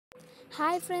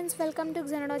Hi friends, welcome to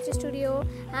Xenodochy studio.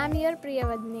 I'm your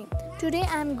Priyavadni. Today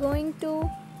I'm going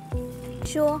to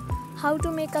show how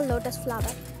to make a lotus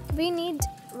flower. We need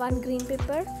one green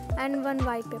paper and one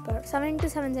white paper, 7 to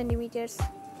 7 centimeters.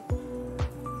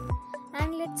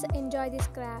 And let's enjoy this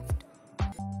craft.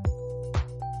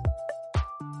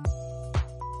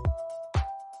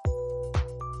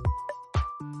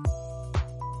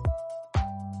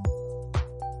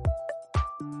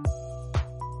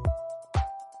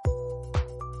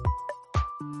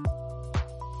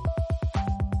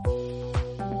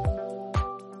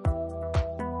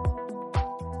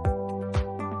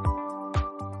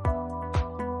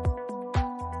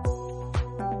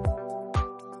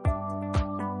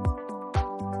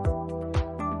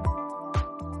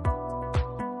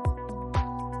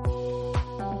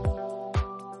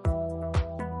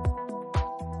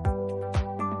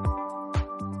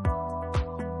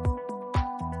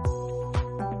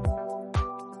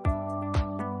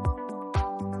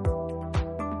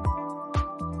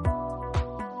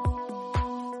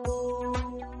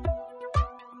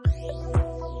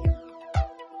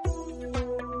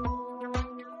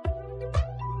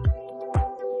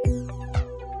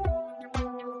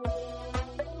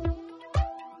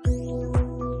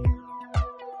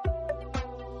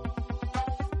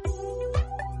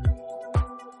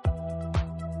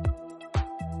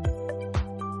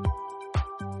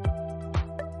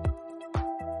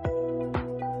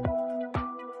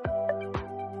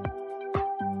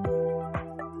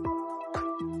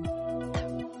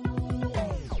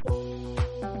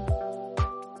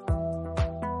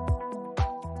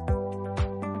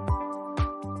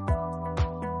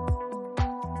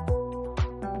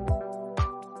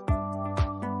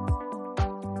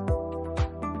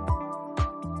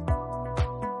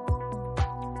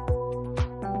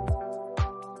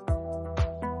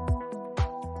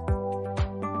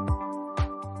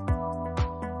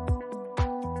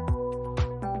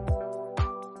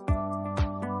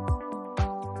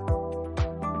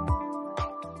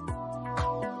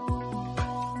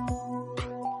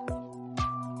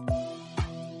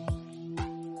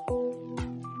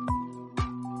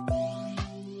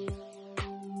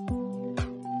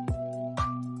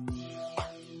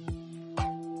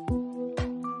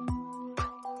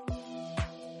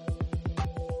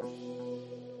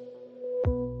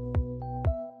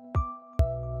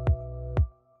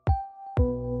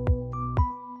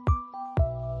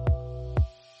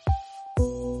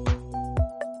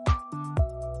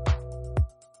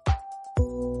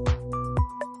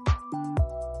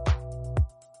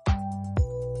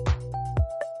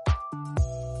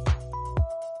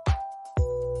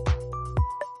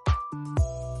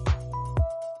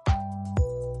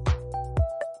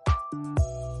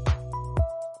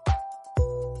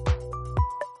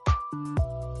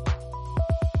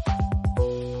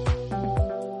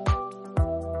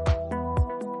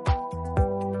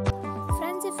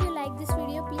 Friends, if you like this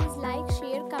video, please like,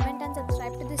 share, comment and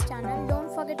subscribe to this channel. Don't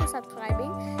forget to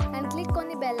subscribing and click on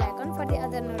the bell icon for the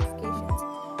other notifications.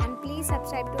 And please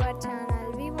subscribe to our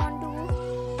channel. We want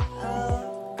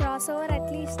to cross over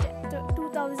at least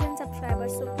 2000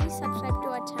 subscribers. So please subscribe to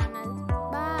our channel.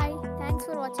 Bye. Thanks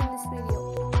for watching this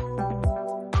video.